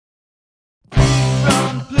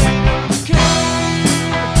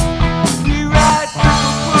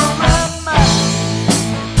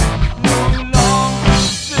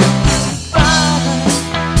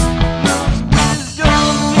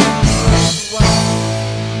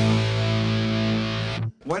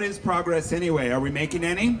What is progress anyway? Are we making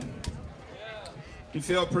any? You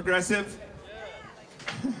feel progressive?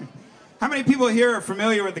 How many people here are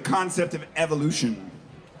familiar with the concept of evolution?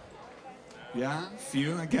 Yeah, a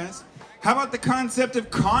few, I guess. How about the concept of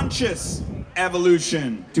conscious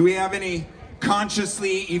evolution? Do we have any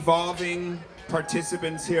consciously evolving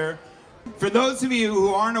participants here? For those of you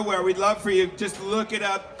who aren't aware, we'd love for you to just look it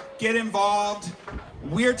up, get involved.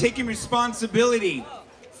 We're taking responsibility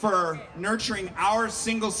for nurturing our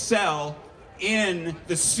single cell in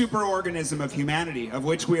the superorganism of humanity, of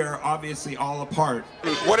which we are obviously all a part.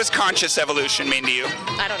 What does conscious evolution mean to you?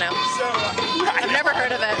 I don't know. I've never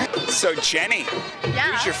heard of it. So Jenny,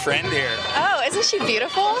 who's your friend here? Oh, isn't she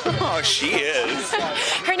beautiful? Oh, she is.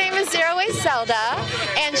 Her name is Zero Waste Zelda,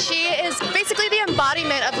 and she is basically the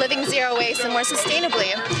embodiment of living zero waste and more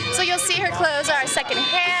sustainably. So you'll see her clothes are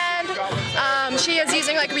secondhand. She is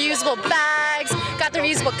using like reusable bags, got the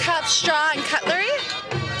reusable cup, straw, and cutlery.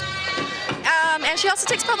 And she also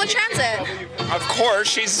takes public transit. Of course,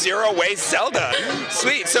 she's Zero Waste Zelda.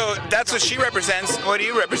 Sweet, so that's what she represents. What do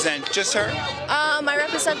you represent? Just her? I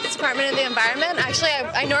represent the Department of the Environment. Actually,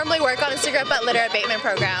 I normally work on a cigarette butt litter abatement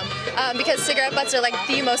program because cigarette butts are like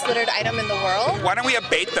the most littered item in the world. Why don't we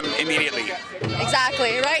abate them immediately?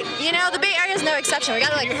 Exactly, right? You know, the Bay Area is no exception. We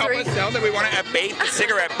got like Can you help us, Zelda? We want to abate the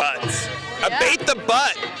cigarette butts. Yeah. Abate the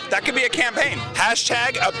butt. That could be a campaign.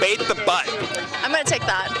 Hashtag abate the butt. I'm going to take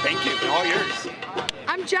that. Thank you. All yours.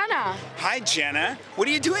 I'm Jenna. Hi, Jenna. What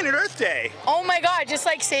are you doing at Earth Day? Oh my God, just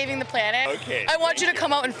like saving the planet. Okay. I want you to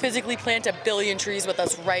come out and physically plant 1 billion trees with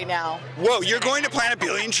us right now. Whoa, you're going to plant 1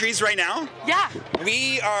 billion trees right now? Yeah.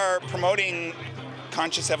 We are promoting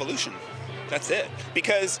conscious evolution. That's it.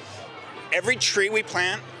 Because every tree we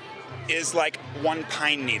plant is like 1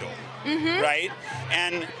 pine needle, right?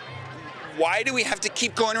 And why do we have to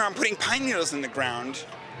keep going around putting pine needles in the ground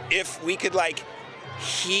if we could like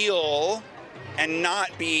heal and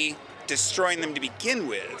not be destroying them to begin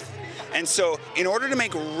with? And so in order to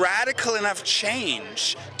make radical enough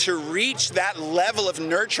change to reach that level of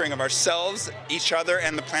nurturing of ourselves, each other,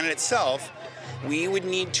 and the planet itself, we would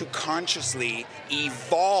need to consciously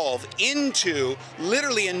evolve into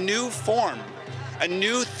literally a new form, a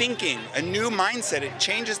new thinking, a new mindset. It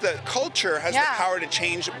changes the culture, has the power to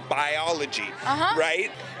change biology, right?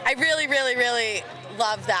 I really, really, really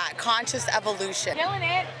love that. Conscious evolution. Killing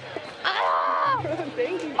it. Ah!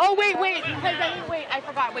 Thank you. Oh, wait. I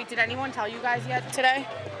forgot. Wait, did anyone tell you guys yet today?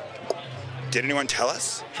 Did anyone tell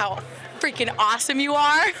us? How freaking awesome you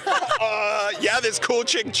are. Yeah, this cool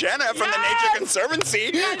chick Jenna from the Nature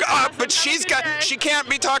Conservancy. But she can't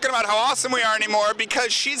be talking about how awesome we are anymore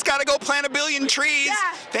because she's got to go plant 1 billion trees.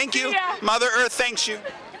 Yeah. Thank you. Mother Earth thanks you.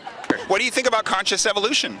 What do you think about conscious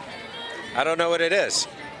evolution? I don't know what it is.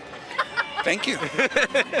 Thank you.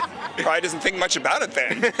 Probably doesn't think much about it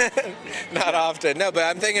then. Not often, no, but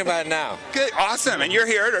I'm thinking about it now. Good, awesome, and you're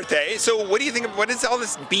here at Earth Day. So what do you think of, what is all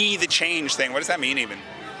this be the change thing? What does that mean even?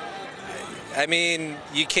 I mean,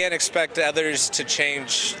 you can't expect others to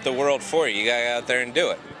change the world for you. You gotta go out there and do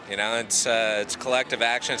it. You know, it's collective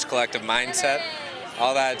action, it's collective mindset,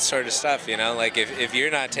 all that sort of stuff, you know? Like if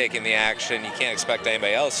you're not taking the action, you can't expect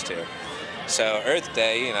anybody else to. So Earth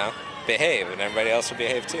Day, you know, behave, and everybody else will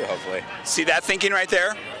behave too, hopefully. See that thinking right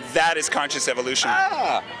there? That is conscious evolution.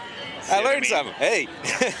 Ah, I learned something. Hey.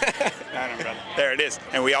 There it is.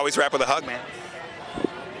 And we always wrap with a hug, man.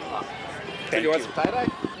 Thank you.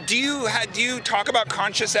 Do you talk about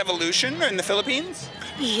conscious evolution in the Philippines?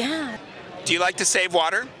 Yeah. Do you like to save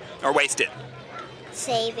water or waste it?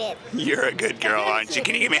 Save it. You're a good girl, aren't you?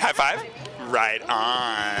 Can you give me a high five? Right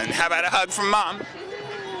on. How about a hug from Mom?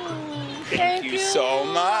 Thank you so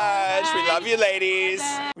much. We love you, ladies.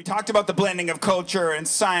 We talked about the blending of culture and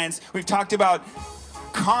science. We've talked about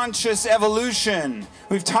conscious evolution.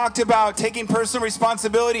 We've talked about taking personal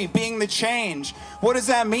responsibility, being the change. What does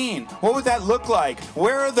that mean? What would that look like?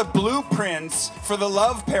 Where are the blueprints for the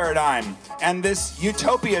love paradigm and this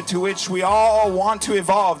utopia to which we all want to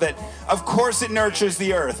evolve? That, of course, it nurtures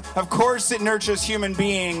the earth. Of course, it nurtures human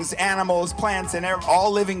beings, animals, plants, and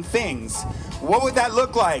all living things. What would that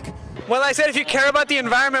look like? Well, I said if you care about the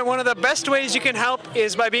environment, one of the best ways you can help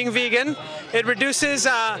is by being vegan. It reduces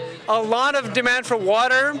a lot of demand for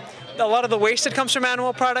water, a lot of the waste that comes from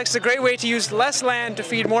animal products. It's a great way to use less land to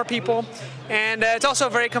feed more people, and it's also a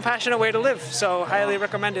very compassionate way to live, so highly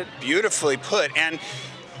recommend it. Beautifully put. And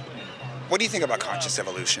what do you think about conscious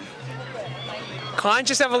evolution?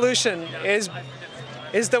 Conscious evolution is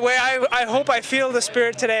the way I hope I feel the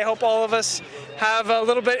spirit today. I hope all of us have a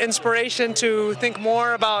little bit of inspiration to think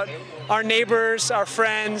more about our neighbors, our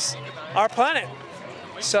friends, our planet.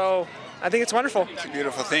 So I think it's wonderful. It's a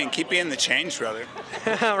beautiful thing. Keep being the change, brother.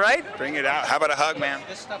 Right? Bring it out. How about a hug, man?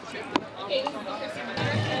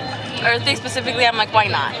 Earth Day specifically, I'm like, why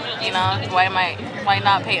not? You know, why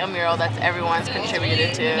not paint a mural that everyone's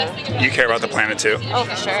contributed to? You care about the planet too? Oh,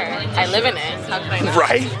 for sure. I live in it. How could I not?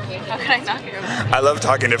 Right? How could I not care about it? I love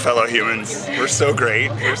talking to fellow humans. We're so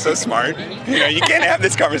great. We're so smart. You know, you can't have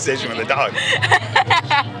this conversation with a dog.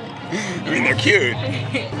 I mean, they're cute.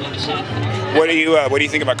 What do you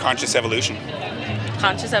think about conscious evolution?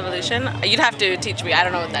 Conscious evolution? You'd have to teach me. I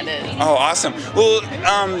don't know what that is. Oh, awesome. Well,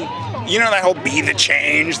 you know that whole be the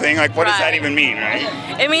change thing? Like, what does that even mean, right?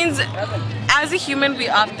 It means, as a human, we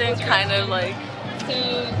often kind of like,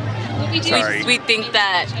 we think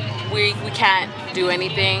that we can't do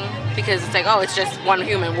anything because it's like, oh, it's just one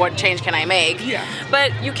human, what change can I make? Yeah.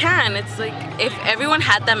 But you can. It's like, if everyone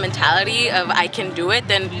had that mentality of I can do it,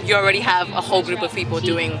 then you already have a whole group of people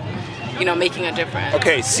doing, you know, making a difference.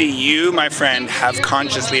 Okay, see, you, my friend, have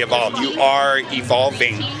consciously evolved. You are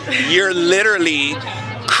evolving. You're literally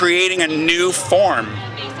creating a new form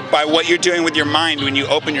by what you're doing with your mind when you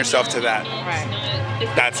open yourself to that. Right.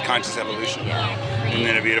 That's conscious evolution. Yeah. Isn't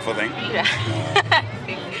it a beautiful thing? Yeah.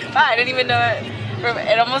 Wow, I didn't even know it.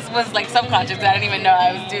 It almost was like subconscious. I didn't even know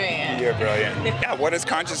I was doing it. You're brilliant. Yeah, what does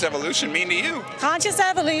conscious evolution mean to you? Conscious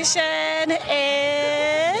evolution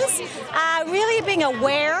is really being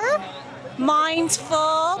aware,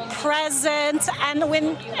 mindful, present, and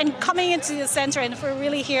coming into the center, and if we're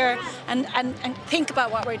really here and think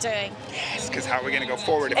about what we're doing. Yes, because how are we going to go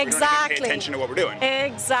forward if we don't even pay attention to what we're doing?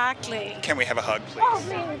 Exactly. Can we have a hug, please?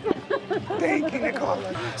 Thank you, Nicole.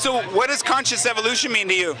 So what does conscious evolution mean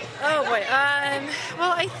to you? Oh boy.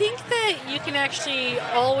 Well, I think that you can actually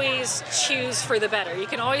always choose for the better. You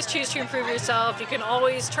can always choose to improve yourself. You can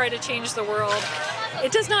always try to change the world.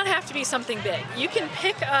 It does not have to be something big. You can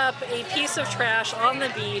pick up a piece of trash on the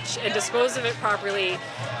beach and dispose of it properly.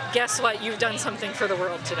 Guess what? You've done something for the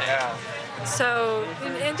world today. Yeah. So,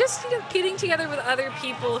 and just getting together with other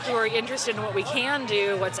people who are interested in what we can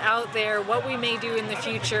do, what's out there, what we may do in the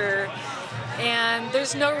future, and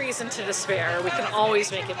there's no reason to despair. We can always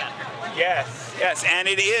make it better. Yes, yes, and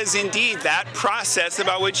it is indeed that process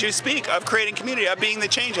about which you speak, of creating community, of being the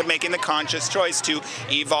change, of making the conscious choice to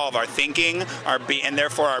evolve our thinking, and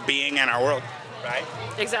therefore our being and our world, right?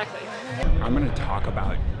 Exactly. I'm going to talk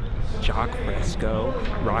about Jacques Fresco,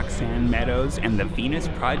 Roxanne Meadows, and the Venus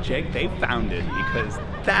Project they founded, because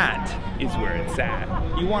that is where it's at.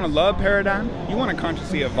 You want a love paradigm? You want to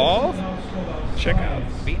consciously evolve? Check out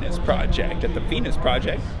Venus Project at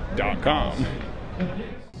thevenusproject.com.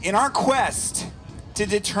 In our quest to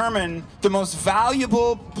determine the most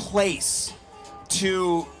valuable place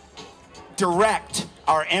to direct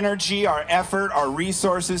our energy, our effort, our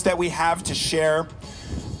resources that we have to share,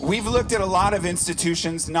 we've looked at a lot of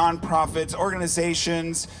institutions, nonprofits,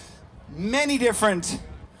 organizations, many different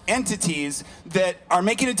entities that are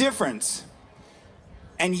making a difference.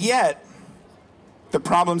 And yet, the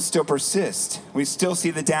problems still persist. We still see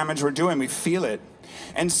the damage we're doing, we feel it.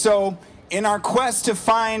 And so, in our quest to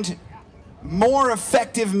find more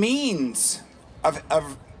effective means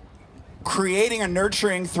of creating a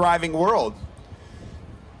nurturing, thriving world,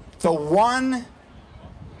 the one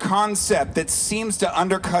concept that seems to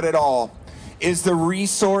undercut it all is the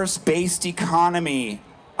resource-based economy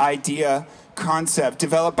concept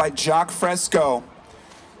developed by Jacques Fresco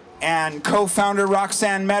and co-founder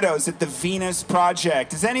Roxanne Meadows at the Venus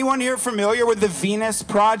Project. Is anyone here familiar with the Venus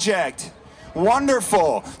Project?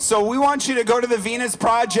 Wonderful. So we want you to go to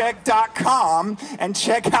thevenusproject.com and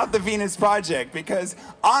check out the Venus Project, because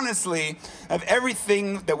honestly, of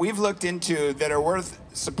everything that we've looked into that are worth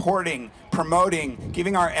supporting, promoting,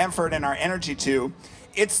 giving our effort and our energy to,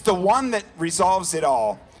 it's the one that resolves it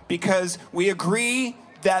all, because we agree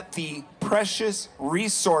that the precious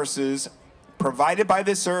resources provided by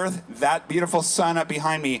this earth, that beautiful sun up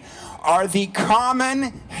behind me, are the common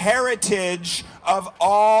heritage of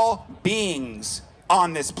all beings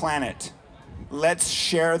on this planet. Let's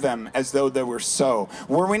share them as though they were so.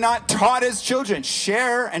 Were we not taught as children,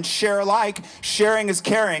 share and share alike, sharing is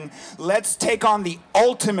caring? Let's take on the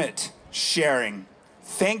ultimate sharing.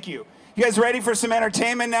 Thank you. You guys ready for some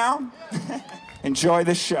entertainment now? Enjoy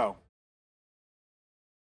the show.